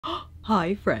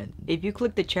Hi friend, if you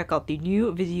click to check out the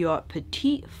new VISEART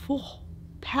Petit Fours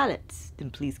palettes, then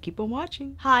please keep on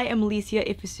watching. Hi, I'm Alicia.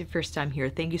 If it's your first time here,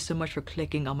 thank you so much for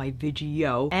clicking on my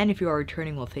video. And if you are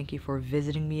returning, well, thank you for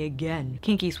visiting me again.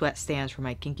 Kinkysweat stands for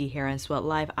my kinky hair and sweat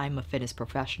life. I'm a fitness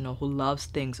professional who loves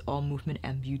things all movement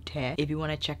and beauty. If you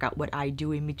want to check out what I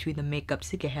do in between the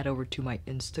makeups, you can head over to my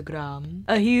Instagram.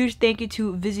 A huge thank you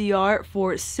to VISEART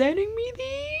for sending me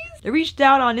these. They reached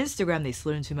out on Instagram, they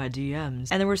slid into my DMs,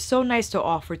 and they were so nice to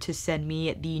offer to send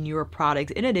me the newer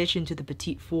products. In addition to the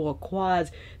Petit Fours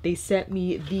quads, they sent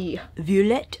me the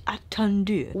Violette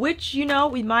Attendue, which, you know,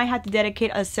 we might have to dedicate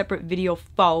a separate video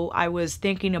for. I was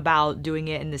thinking about doing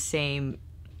it in the same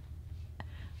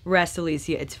rest,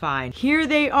 Alicia, it's fine. Here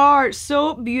they are,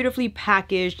 so beautifully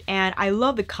packaged, and I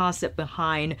love the concept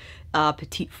behind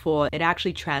Petit Fours. It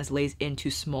actually translates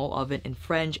into small oven in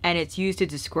French, and it's used to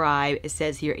describe, it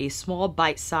says here, a small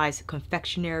bite-sized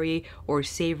confectionery or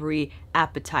savory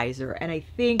appetizer. And I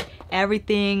think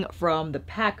everything from the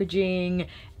packaging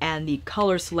and the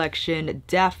color selection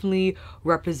definitely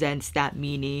represents that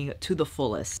meaning to the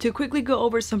fullest. To quickly go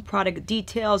over some product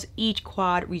details, each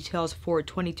quad retails for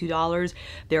 $22.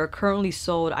 They are currently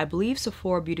sold, I believe,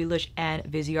 Sephora, Beautylish, and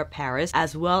VISEART Paris,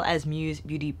 as well as Muse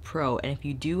Beauty Pro. And if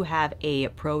you do have a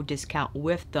pro discount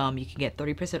with them, you can get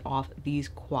 30% off these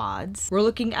quads. We're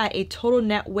looking at a total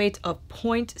net weight of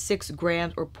 0.6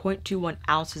 grams or 0.21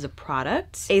 ounces of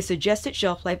products, a suggested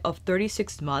shelf life of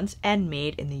 36 months, and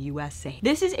made in the USA.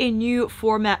 This is a new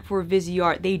format for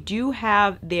VISEART. They do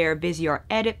have their VISEART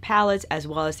Edit palettes as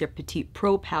well as their Petit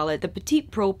Pro palette. The Petit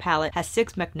Pro palette has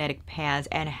 6 magnetic pans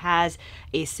and has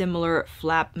a similar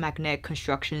flap magnetic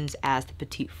constructions as the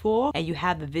Petit Fours, and you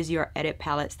have the VISEART Edit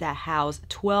palettes that house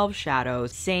 12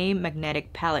 shadows. Same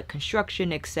magnetic palette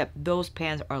construction, except those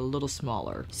pans are a little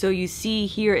smaller. So you see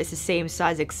here it's the same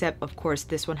size, except of course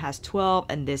this one has 12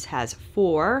 and this has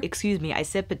 4. Excuse me, I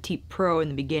said Petit Pro in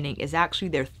the beginning, is actually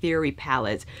their Theory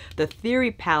palettes. The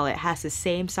Theory palette has the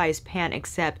same size pan,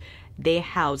 except they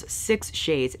house 6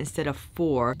 shades instead of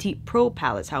 4. Petit Pro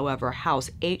palettes, however,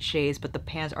 house 8 shades, but the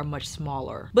pans are much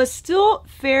smaller. But still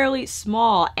fairly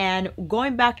small, and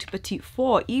going back to Petit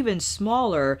Fours, even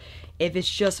smaller if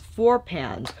it's just 4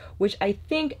 pans, which I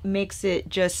think makes it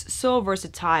just so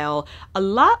versatile, a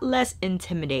lot less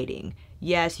intimidating.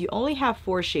 Yes, you only have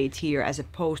 4 shades here as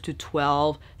opposed to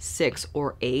 12, 6,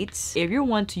 or 8. If you're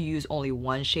one to use only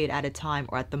 1 shade at a time,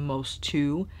 or at the most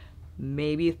 2,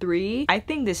 maybe 3, I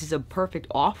think this is a perfect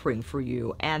offering for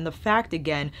you. And the fact,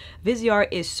 again, VISEART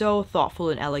is so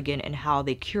thoughtful and elegant in how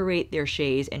they curate their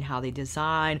shades and how they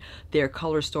design their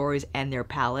color stories and their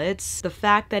palettes. The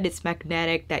fact that it's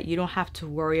magnetic, that you don't have to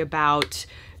worry about,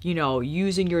 you know,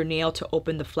 using your nail to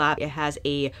open the flap. It has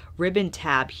a ribbon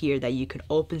tab here that you can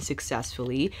open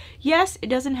successfully. Yes, it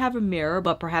doesn't have a mirror,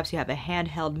 but perhaps you have a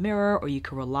handheld mirror, or you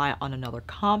can rely on another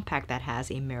compact that has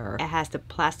a mirror. It has the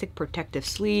plastic protective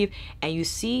sleeve, and you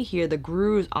see here the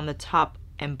grooves on the top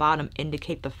and bottom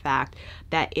indicate the fact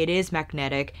that it is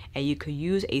magnetic, and you could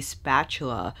use a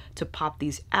spatula to pop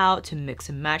these out to mix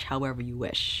and match however you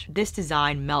wish. This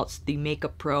design melts the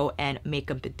makeup pro and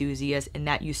makeup enthusiast in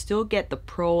that you still get the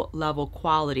pro level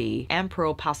quality and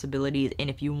pro possibilities, and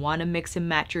if you want to mix and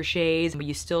match your shades, but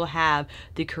you still have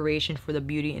the curation for the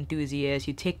beauty enthusiast,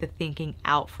 you take the thinking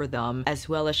out for them, as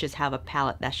well as just have a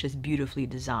palette that's just beautifully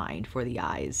designed for the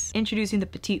eyes. Introducing the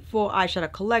Petit Fours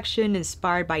eyeshadow collection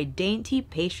inspired by dainty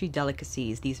pastry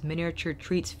delicacies. These miniature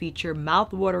treats feature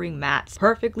mouth-watering mattes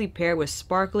perfectly paired with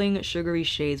sparkling sugary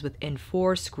shades within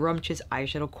 4 scrumptious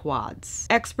eyeshadow quads.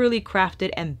 Expertly crafted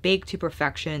and baked to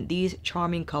perfection, these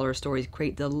charming color stories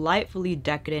create delightfully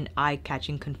decadent,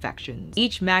 eye-catching confections.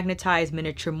 Each magnetized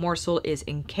miniature morsel is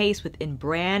encased within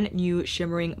brand new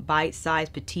shimmering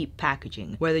bite-sized petite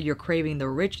packaging. Whether you're craving the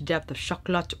rich depth of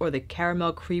chocolate or the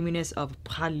caramel creaminess of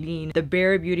praline, the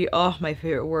berry beauty, oh, my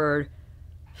favorite word,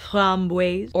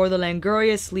 framboise, or the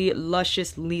languorously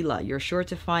luscious lila, you're sure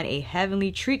to find a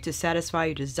heavenly treat to satisfy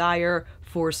your desire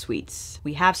for sweets.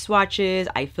 We have swatches.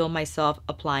 I film myself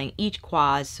applying each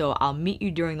quad, so I'll meet you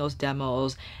during those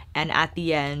demos and at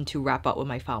the end to wrap up with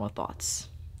my final thoughts.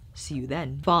 See you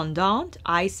then. Fondant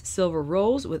Ice Silver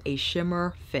Rose with a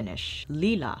shimmer finish.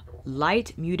 Lila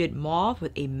Light Muted Mauve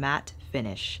with a matte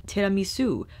finish.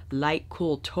 Tiramisu Light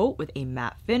Cool Taupe with a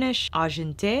matte finish.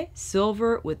 Argenté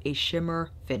Silver with a shimmer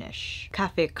finish.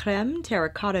 Café Crème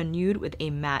Terracotta Nude with a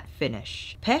matte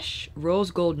finish. Pêche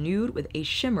Rose Gold Nude with a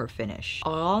shimmer finish.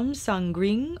 Orange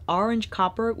Sanguine Orange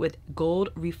Copper with gold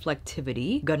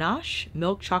reflectivity. Ganache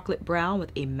Milk Chocolate Brown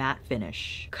with a matte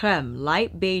finish. Crème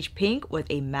Light Beige Pink with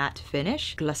a matte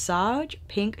finish. Glaçage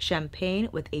Pink Champagne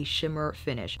with a shimmer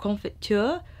finish.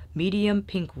 Confiture medium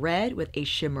pink red with a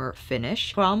shimmer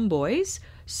finish. Framboise,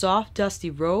 soft dusty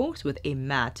rose with a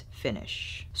matte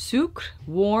finish. Sucre,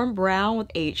 warm brown with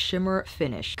a shimmer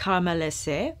finish.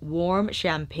 Caramelisse, warm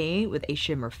champagne with a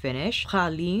shimmer finish.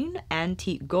 Praline,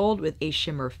 antique gold with a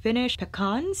shimmer finish.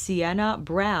 Pecan, sienna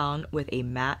brown with a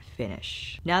matte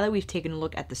finish. Now that we've taken a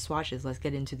look at the swatches, let's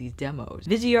get into these demos.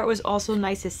 VISEART was also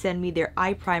nice to send me their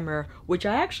eye primer, which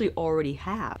I actually already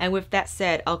have. And with that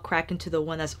said, I'll crack into the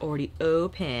one that's already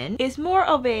open. It's more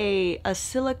of a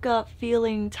silica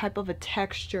feeling type of a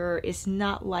texture. It's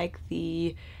not like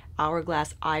the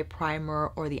Hourglass eye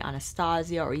primer or the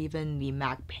Anastasia or even the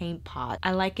MAC paint pot.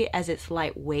 I like it as it's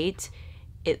lightweight.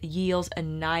 It yields a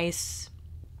nice,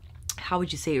 how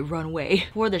would you say, runway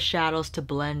for the shadows to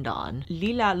blend on.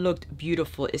 Lila looked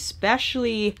beautiful,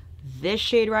 especially this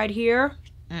shade right here.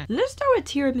 Let's start with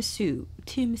Tiramisu.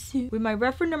 With my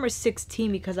reference number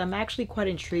 16, because I'm actually quite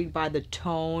intrigued by the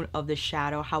tone of the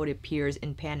shadow, how it appears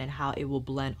in pan and how it will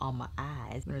blend on my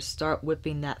eyes. I'm gonna start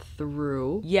whipping that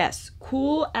through. Yes,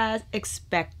 cool as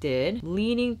expected,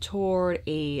 leaning toward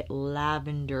a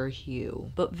lavender hue,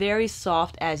 but very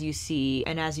soft as you see.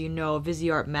 And as you know,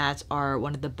 VISEART mattes are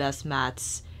one of the best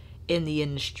mattes in the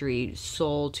industry,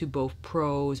 sold to both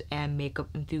pros and makeup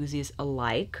enthusiasts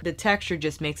alike. The texture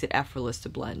just makes it effortless to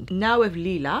blend. Now with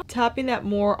Lila, tapping that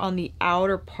more on the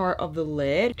outer part of the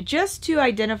lid just to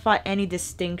identify any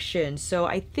distinction. So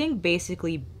I think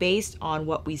basically based on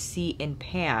what we see in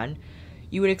pan,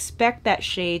 you would expect that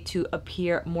shade to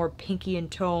appear more pinky in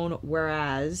tone,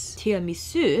 whereas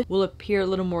Tiramisu will appear a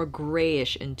little more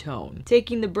grayish in tone.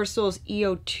 Taking the Bristles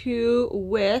EO2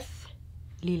 with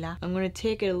Lila, I'm going to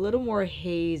take it a little more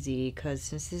hazy because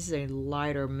since this is a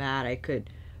lighter matte, I could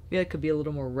be a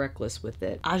little more reckless with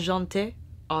it. Argenté.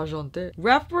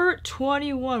 Refer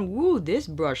 21. Woo, this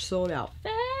brush sold out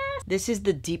fast. This is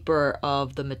the deeper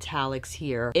of the metallics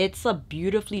here. It's a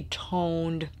beautifully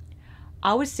toned,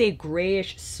 I would say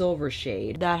grayish silver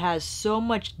shade that has so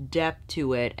much depth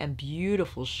to it and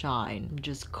beautiful shine. I'm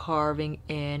just carving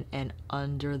in and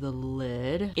under the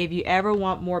lid. If you ever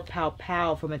want more pow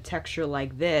pow from a texture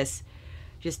like this,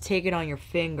 just take it on your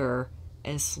finger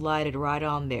and slide it right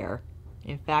on there.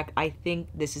 In fact, I think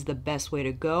this is the best way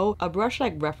to go. A brush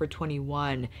like Refer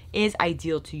 21 is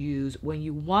ideal to use when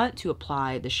you want to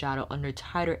apply the shadow under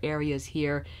tighter areas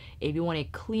here, if you want a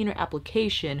cleaner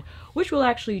application, which we'll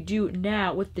actually do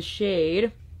now with the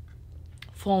shade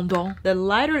Fondant. The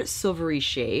lighter silvery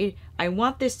shade, I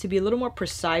want this to be a little more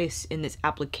precise in this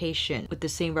application. With the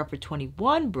same Refer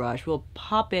 21 brush, we'll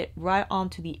pop it right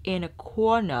onto the inner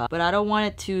corner, but I don't want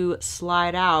it to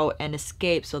slide out and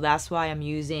escape, so that's why I'm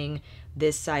using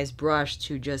this size brush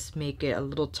to just make it a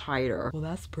little tighter. Well,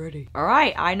 that's pretty. All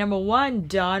right, eye number 1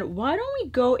 done. Why don't we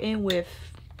go in with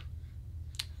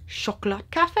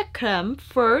Chocolat Café Crème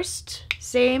first.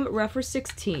 Same Refer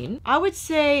 16. I would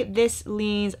say this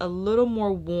leans a little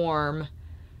more warm,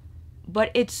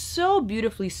 but it's so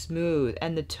beautifully smooth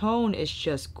and the tone is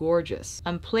just gorgeous.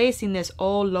 I'm placing this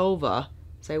all over.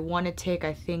 So I want to take,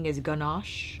 I think is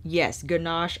ganache. Yes,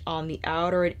 ganache on the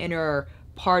outer and inner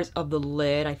parts of the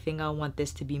lid. I think I want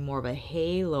this to be more of a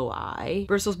halo eye.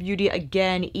 Bristles Beauty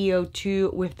again,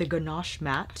 EO2 with the ganache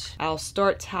matte. I'll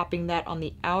start tapping that on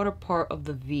the outer part of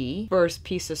the V. First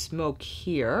piece of smoke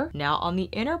here. Now on the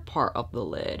inner part of the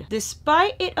lid.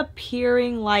 Despite it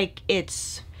appearing like it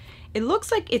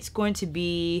looks like it's going to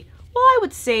be, well, I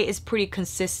would say it's pretty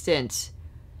consistent.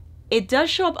 It does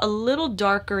show up a little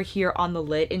darker here on the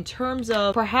lid in terms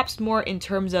of, perhaps more in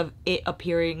terms of it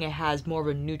appearing it has more of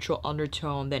a neutral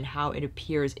undertone than how it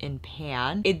appears in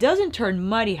pan. It doesn't turn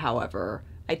muddy, however.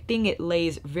 I think it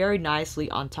lays very nicely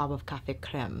on top of Café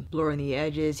Crème. Blurring the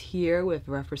edges here with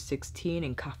Refer 16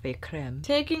 and Café Crème.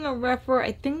 Taking a Refer,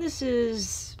 I think this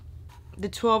is the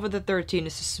 12 or the 13.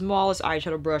 It's the smallest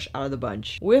eyeshadow brush out of the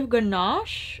bunch. With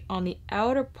ganache on the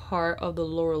outer part of the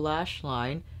lower lash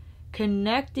line,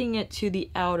 connecting it to the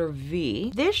outer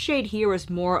V. This shade here is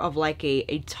more of like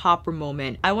a topper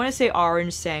moment. I want to say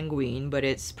orange sanguine, but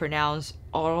it's pronounced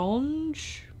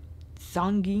orange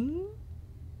sanguine.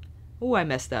 Oh, I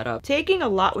messed that up. Taking a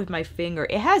lot with my finger,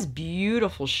 it has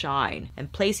beautiful shine,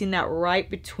 and placing that right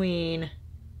between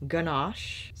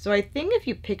ganache. So I think if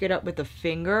you pick it up with a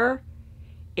finger,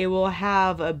 it will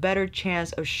have a better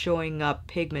chance of showing up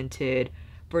pigmented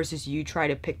versus you try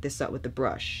to pick this up with the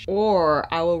brush. Or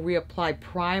I will reapply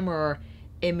primer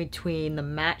in between the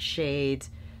matte shades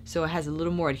so it has a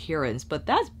little more adherence, but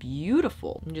that's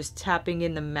beautiful. I'm just tapping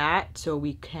in the matte so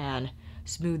we can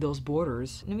smooth those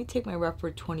borders. Let me take my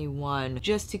Refer 21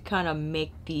 just to kind of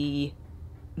make the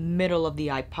middle of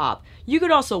the eye pop. You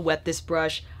could also wet this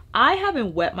brush. I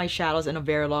haven't wet my shadows in a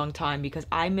very long time because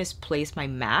I misplaced my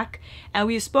MAC, and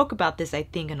we spoke about this I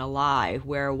think in a live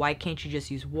where why can't you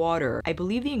just use water. I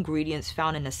believe the ingredients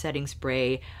found in a setting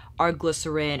spray are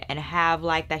glycerin and have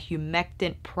like that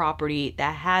humectant property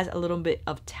that has a little bit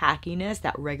of tackiness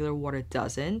that regular water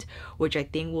doesn't, which I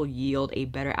think will yield a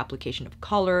better application of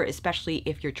color, especially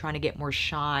if you're trying to get more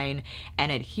shine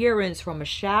and adherence from a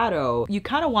shadow. You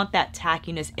kind of want that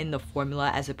tackiness in the formula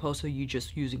as opposed to you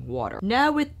just using water.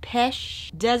 Now with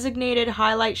Pesh, designated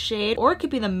highlight shade, or it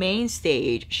could be the main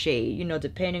stage shade, you know,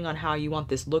 depending on how you want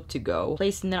this look to go.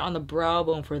 Placing that on the brow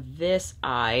bone for this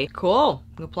eye. Cool.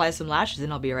 I'm gonna apply some lashes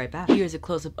and I'll be right back. Here's a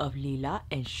close-up of Lilas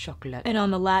and Chocolat. And on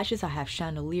the lashes, I have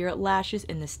chandelier lashes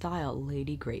in the style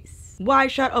Lady Grace.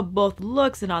 Wide shot of both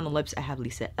looks, and on the lips, I have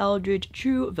Lisa Eldridge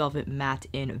True Velvet Matte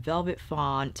in Velvet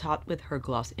Fawn, topped with her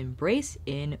gloss Embrace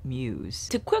in Muse.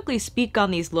 To quickly speak on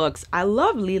these looks, I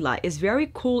love Lilas. It's very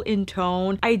cool in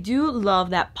tone. I do love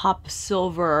that pop of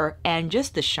silver and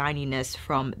just the shininess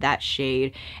from that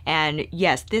shade. And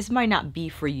yes, this might not be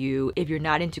for you if you're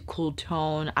not into cool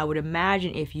tone. I would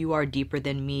imagine if you are deeper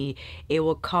than me, it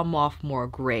will come off more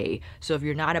gray. So if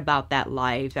you're not about that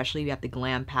life, especially if you have the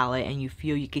glam palette and you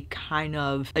feel you could kind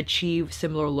of achieve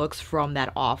similar looks from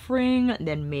that offering,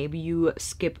 then maybe you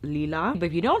skip Lilas. But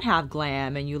if you don't have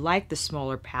glam and you like the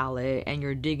smaller palette and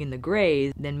you're digging the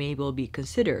grays, then maybe it'll be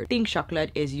considered. I think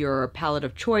Chocolat is your palette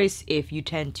of choice if you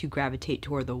tend to gravitate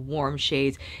toward the warm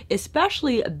shades,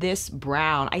 especially this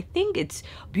brown. I think it's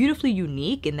beautifully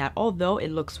unique in that although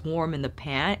it looks warm in the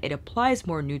pan, it applies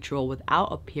more neutral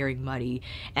without appearing muddy.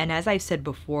 And as I've said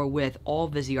before with all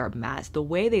VISEART mattes, the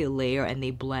way they layer and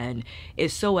they blend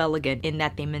is so elegant in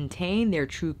that they maintain their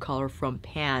true color from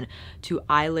pan to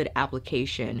eyelid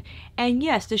application. And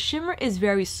yes, the shimmer is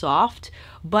very soft,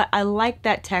 but I like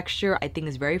that texture. I think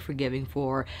it's very forgiving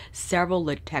for several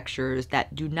lid textures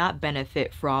that do not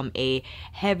benefit from a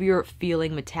heavier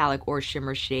feeling metallic or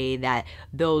shimmer shade, that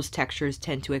those textures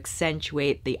tend to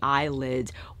accentuate the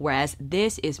eyelids, whereas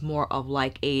this is more of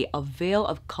like a veil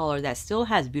of color that still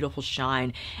has beautiful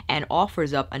shine and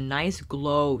offers up a nice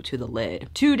glow to the lid.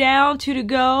 2 down, 2 to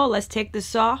go. Let's take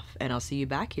this off and I'll see you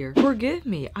back here. Forgive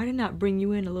me, I did not bring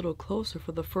you in a little closer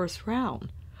for the first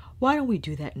round. Why don't we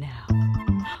do that now?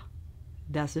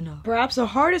 That's enough. Perhaps the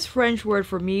hardest French word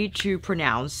for me to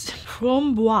pronounce,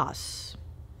 framboise.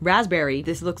 Raspberry.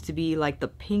 This looks to be like the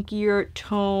pinkier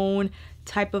tone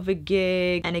type of a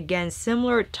gig, and again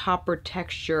similar topper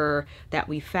texture that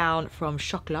we found from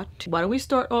Chocolat. Why don't we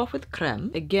start off with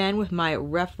creme, again with my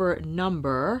refer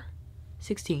number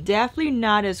 16. Definitely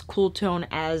not as cool tone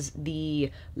as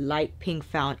the light pink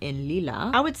found in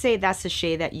Lilas. I would say that's the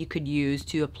shade that you could use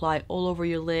to apply all over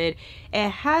your lid. It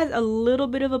has a little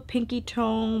bit of a pinky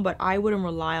tone, but I wouldn't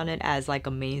rely on it as like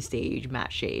a main stage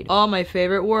matte shade. Oh, my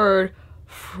favorite word,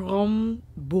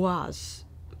 framboise.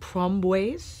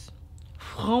 Framboise?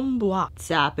 Framboise.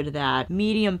 Tap into that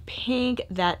medium pink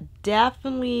that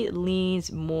definitely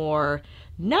leans more,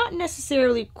 not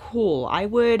necessarily cool. I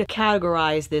would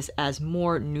categorize this as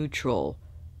more neutral,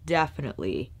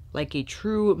 definitely like a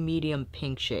true medium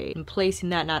pink shade. And placing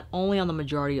that not only on the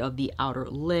majority of the outer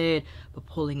lid, but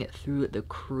pulling it through the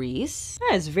crease.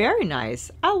 That is very nice.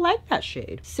 I like that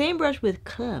shade. Same brush with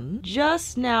creme,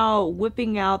 just now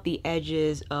whipping out the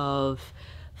edges of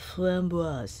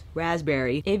framboise,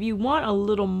 raspberry. If you want a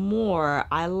little more,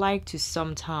 I like to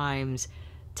sometimes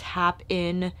tap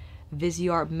in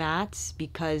VISEART mattes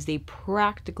because they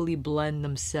practically blend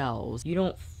themselves. You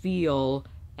don't feel,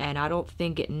 and I don't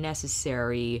think it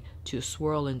necessary to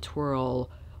swirl and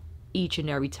twirl each and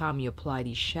every time you apply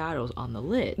these shadows on the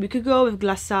lid. We could go with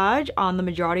glaçage on the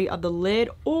majority of the lid,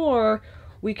 or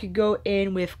we could go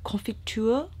in with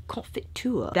confiture,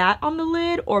 that on the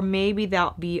lid, or maybe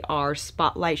that'll be our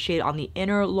spotlight shade on the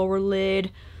inner lower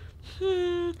lid.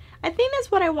 I think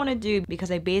that's what I want to do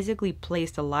because I basically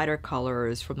placed the lighter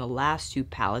colors from the last 2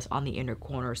 palettes on the inner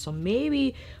corner. So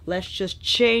maybe let's just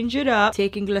change it up,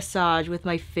 taking glaçage with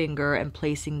my finger and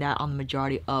placing that on the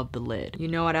majority of the lid. You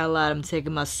know what I like? I'm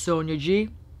taking my Sonia G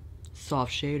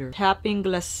soft shader, tapping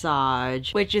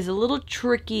glaçage, which is a little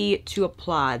tricky to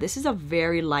apply. This is a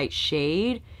very light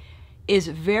shade, is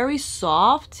very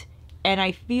soft, and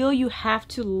I feel you have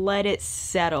to let it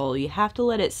settle. You have to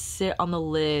let it sit on the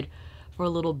lid for a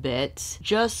little bit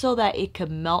just so that it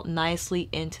can melt nicely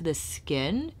into the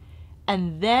skin,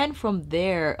 and then from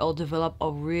there it'll develop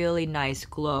a really nice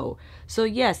glow. So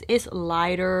yes, it's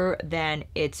lighter than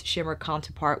its shimmer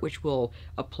counterpart, which will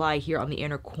apply here on the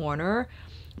inner corner,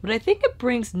 but I think it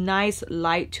brings nice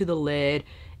light to the lid.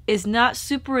 It's not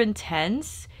super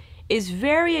intense. is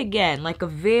very, again, like a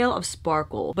veil of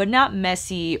sparkle, but not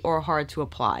messy or hard to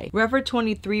apply. Refer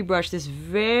 23 brush, this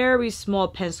very small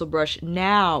pencil brush,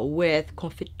 now with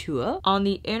Confiture on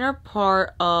the inner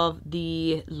part of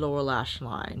the lower lash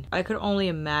line. I could only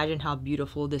imagine how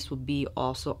beautiful this would be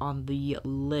also on the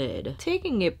lid.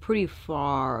 Taking it pretty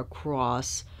far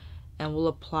across, and we'll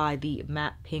apply the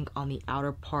matte pink on the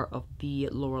outer part of the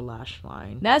lower lash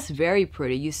line. That's very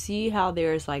pretty. You see how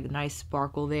there's like nice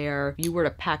sparkle there? If you were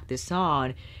to pack this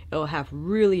on, it'll have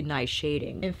really nice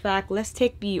shading. In fact, let's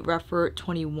take the Refer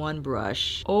 21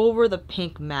 brush over the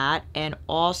pink matte and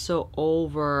also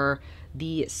over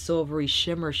the silvery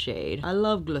shimmer shade. I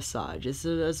love glissage.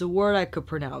 It's a word I could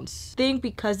pronounce. I think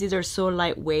because these are so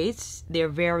lightweight, they're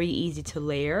very easy to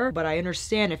layer, but I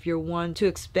understand if you're one to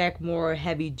expect more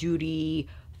heavy duty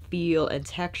feel and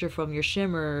texture from your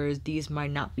shimmers, these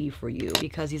might not be for you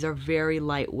because these are very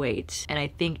lightweight. And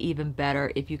I think even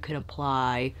better if you can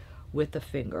apply with the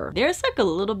finger. There's like a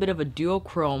little bit of a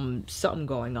duochrome something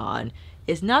going on.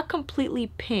 It's not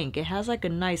completely pink. It has like a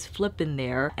nice flip in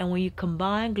there. And when you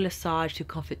combine glissage to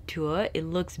Confiture, it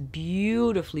looks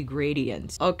beautifully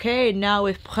gradient. Okay, now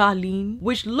with Praline,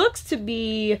 which looks to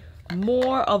be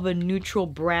more of a neutral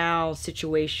brown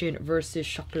situation versus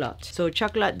Chocolat. So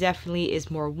Chocolat definitely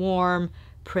is more warm.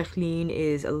 Praline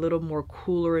is a little more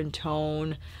cooler in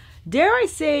tone. Dare I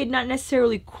say, not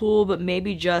necessarily cool, but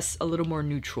maybe just a little more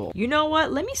neutral. You know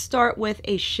what? Let me start with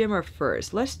a shimmer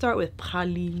first. Let's start with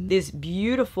Praline. This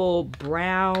beautiful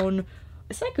brown,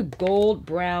 it's like a gold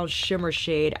brown shimmer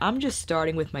shade. I'm just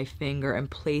starting with my finger and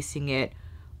placing it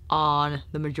on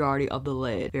the majority of the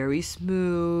lid. Very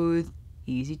smooth,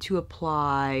 easy to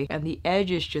apply, and the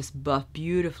edges just buff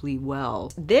beautifully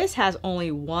well. This has only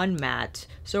one matte,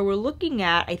 so we're looking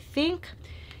at, I think,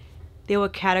 they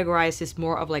would categorize this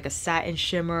more of like a satin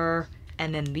shimmer,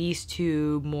 and then these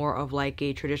two more of like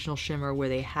a traditional shimmer where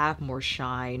they have more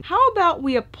shine. How about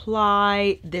we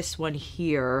apply this one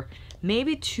here,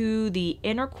 maybe to the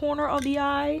inner corner of the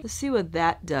eye? Let's see what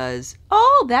that does.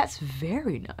 Oh, that's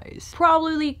very nice.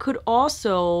 Probably could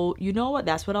also, you know what,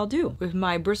 that's what I'll do. With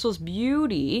my Bristles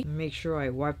Beauty, make sure I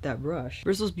wipe that brush.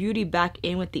 Bristles Beauty back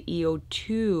in with the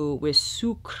EO2 with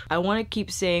sucre. I want to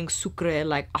keep saying sucre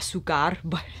like azúcar,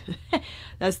 but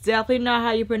that's definitely not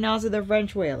how you pronounce it the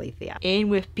French way, Alethea. In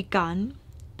with Pecan.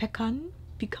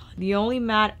 The only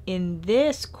matte in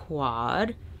this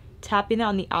quad, tapping that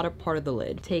on the outer part of the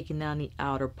lid, taking down the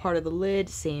outer part of the lid,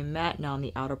 same matte now on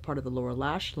the outer part of the lower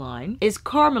lash line. It's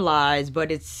caramelized,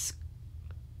 but it's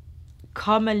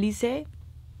caramelized?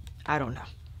 I don't know.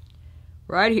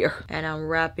 Right here. And I'm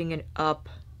wrapping it up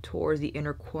towards the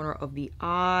inner corner of the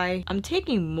eye. I'm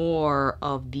taking more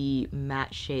of the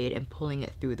matte shade and pulling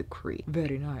it through the crease.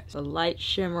 Very nice. A light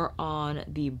shimmer on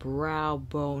the brow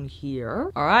bone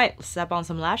here. All right, let's slap on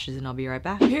some lashes and I'll be right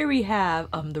back. Here we have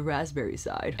the raspberry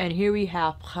side, and here we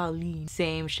have Praline.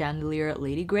 Same Chandelier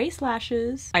Lady Grace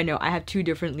lashes. I know I have two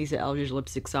different Lisa Eldridge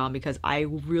lipsticks on because I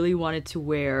really wanted to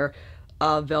wear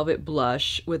a velvet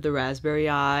blush with the raspberry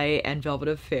eye and velvet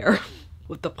affair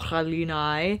with the Praline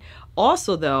eye.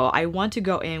 Also though, I want to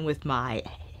go in with my,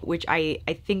 which I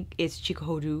think is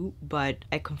Chikuhodo, but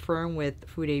I confirmed with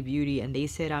Fude Beauty and they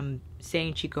said I'm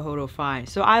saying Chikuhodo fine,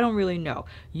 so I don't really know.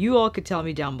 You all could tell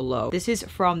me down below. This is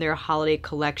from their holiday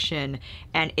collection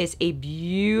and it's a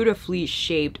beautifully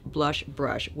shaped blush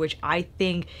brush, which I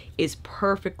think is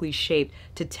perfectly shaped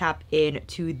to tap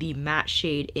into the matte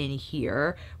shade in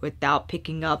here without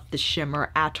picking up the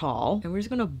shimmer at all. And we're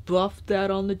just gonna buff that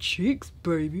on the cheeks,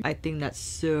 baby. I think that's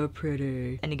so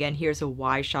pretty. And again, here's a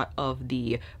wide shot of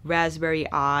the raspberry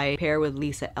eye paired with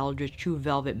Lisa Eldridge True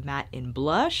Velvet Matte in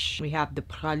blush. We have the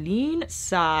Praline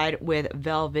side with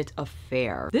Velvet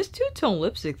Affair. This two-tone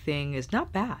lipstick thing is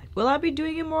not bad. Will I be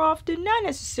doing it more often? Not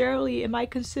necessarily. Am I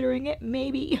considering it?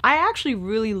 Maybe. I actually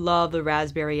really love the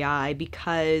raspberry eye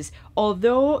because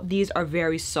although these are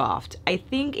very soft, I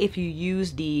think if you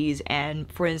use these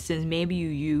and for instance maybe you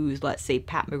use, let's say,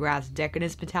 Pat McGrath's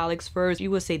Decadence Metallics first,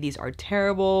 you will say these are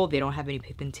terrible, they don't have any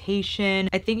pigmentation.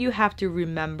 I think you have to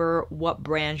remember what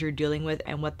brands you're dealing with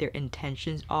and what their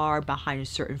intentions are behind a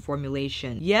certain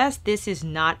formulation. Yes, this is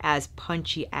not as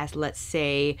punchy as, let's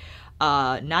say,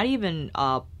 not even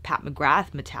Pat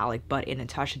McGrath metallic, but in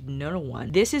Natasha Denona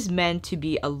one. This is meant to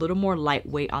be a little more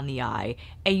lightweight on the eye,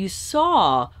 and you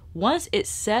saw once it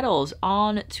settles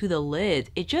on to the lid,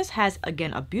 it just has,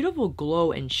 again, a beautiful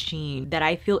glow and sheen that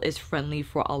I feel is friendly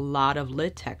for a lot of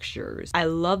lid textures. I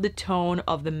love the tone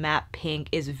of the matte pink.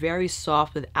 It's very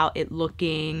soft without it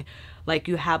looking like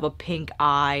you have a pink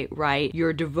eye, right?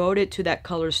 You're devoted to that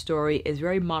color story. It's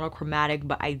very monochromatic,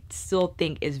 but I still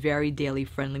think is very daily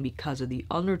friendly because of the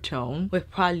undertone.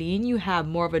 With Praline, you have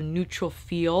more of a neutral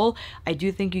feel. I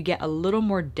do think you get a little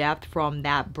more depth from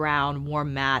that brown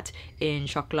warm matte in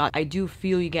Chocolat. I do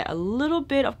feel you get a little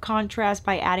bit of contrast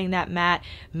by adding that matte.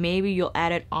 Maybe you'll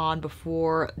add it on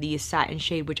before the satin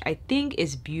shade, which I think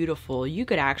is beautiful. You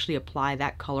could actually apply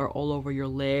that color all over your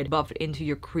lid, buff it into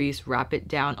your crease, wrap it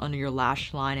down under your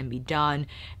lash line and be done.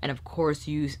 And of course,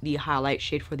 use the highlight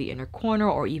shade for the inner corner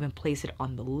or even place it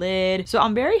on the lid. So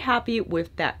I'm very happy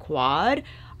with that quad.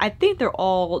 I think they're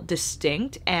all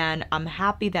distinct, and I'm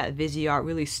happy that VISEART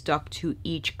really stuck to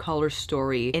each color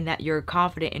story in that you're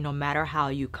confident in no matter how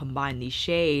you combine these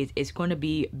shades, it's going to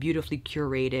be beautifully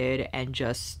curated and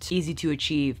just easy to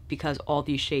achieve because all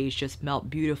these shades just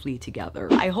melt beautifully together.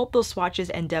 I hope those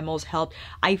swatches and demos helped.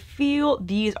 I feel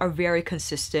these are very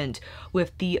consistent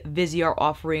with the VISEART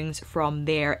offerings from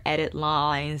their Edit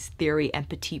lines, Theory, and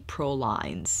Petit Pro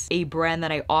lines. A brand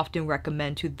that I often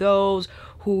recommend to those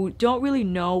who don't really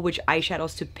know which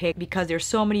eyeshadows to pick because there's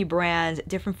so many brands,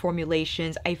 different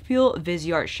formulations. I feel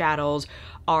VISEART shadows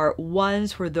are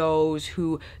ones for those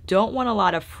who don't want a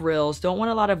lot of frills, don't want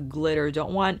a lot of glitter,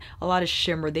 don't want a lot of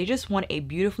shimmer. They just want a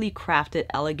beautifully crafted,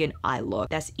 elegant eye look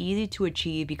that's easy to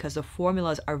achieve because the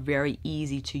formulas are very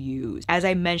easy to use. As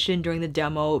I mentioned during the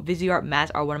demo, VISEART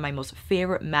mattes are one of my most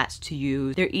favorite mattes to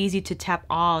use. They're easy to tap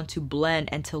on, to blend,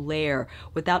 and to layer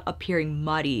without appearing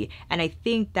muddy. And I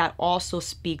think that also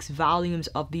speaks volumes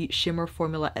of the shimmer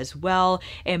formula as well.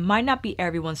 It might not be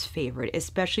everyone's favorite,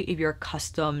 especially if you're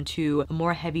accustomed to a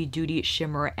more heavy duty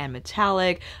shimmer and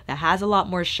metallic that has a lot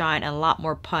more shine and a lot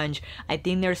more punch. I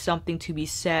think there's something to be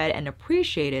said and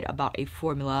appreciated about a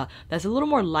formula that's a little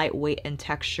more lightweight in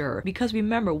texture, because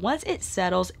remember, once it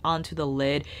settles onto the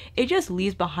lid, it just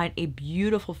leaves behind a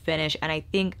beautiful finish. And I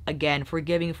think, again,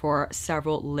 forgiving for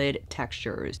several lid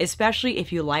textures. Especially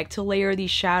if you like to layer these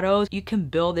shadows, you can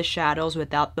build the shadows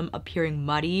without them appearing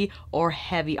muddy or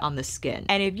heavy on the skin.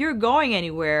 And if you're going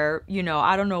anywhere, you know,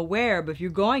 I don't know where, but if you're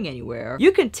going anywhere,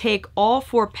 you can take all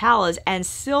 4 palettes and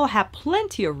still have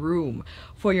plenty of room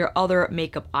for your other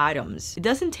makeup items. It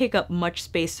doesn't take up much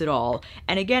space at all.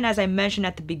 And again, as I mentioned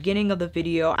at the beginning of the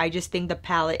video, I just think the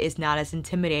palette is not as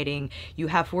intimidating. You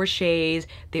have 4 shades,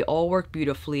 they all work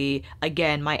beautifully.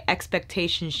 Again, my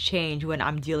expectations change when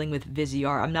I'm dealing with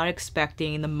VISEART. I'm not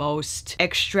expecting the most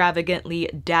extravagantly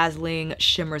dazzling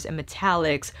shimmers and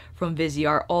metallics from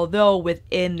VISEART, although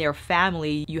within their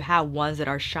family, you have ones that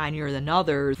are shinier than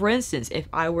others. For instance, if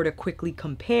I were to quickly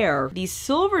compare, these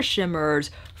silver shimmers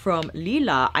from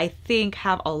Lilas, I think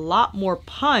have a lot more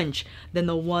punch than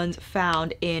the ones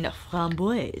found in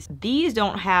Framboise. These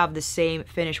don't have the same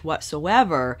finish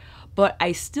whatsoever, but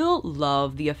I still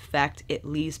love the effect it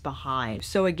leaves behind.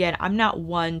 So again, I'm not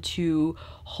one to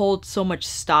hold so much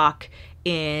stock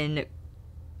in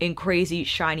crazy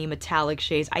shiny metallic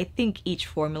shades. I think each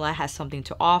formula has something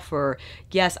to offer.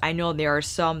 Yes, I know there are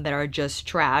some that are just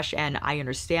trash, and I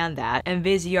understand that. And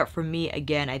VISEART for me,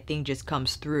 again, I think just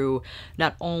comes through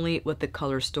not only with the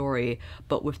color story,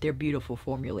 but with their beautiful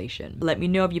formulation. Let me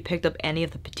know if you picked up any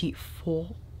of the Petit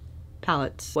Fours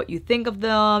palettes, what you think of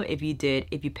them. If you did,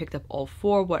 if you picked up all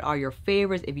 4, what are your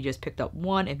favorites? If you just picked up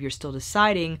one, if you're still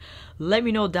deciding, let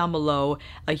me know down below.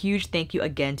 A huge thank you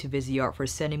again to VISEART for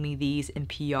sending me these in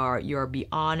PR. You're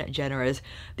beyond generous.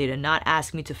 They did not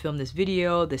ask me to film this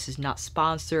video. This is not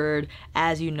sponsored.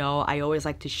 As you know, I always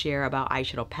like to share about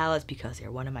eyeshadow palettes because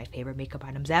they're one of my favorite makeup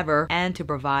items ever, and to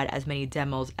provide as many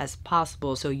demos as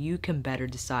possible so you can better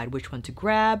decide which one to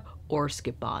grab or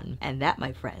skip on. And that,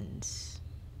 my friends,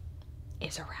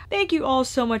 is a wrap. Thank you all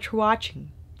so much for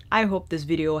watching. I hope this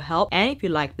video helped, and if you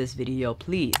like this video,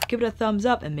 please give it a thumbs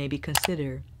up and maybe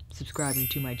consider subscribing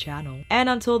to my channel. And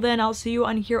until then, I'll see you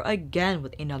on here again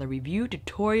with another review,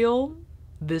 tutorial,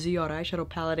 VISEART eyeshadow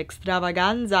palette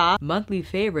extravaganza, monthly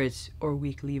favorites, or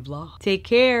weekly vlog. Take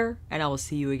care, and I will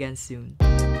see you again soon.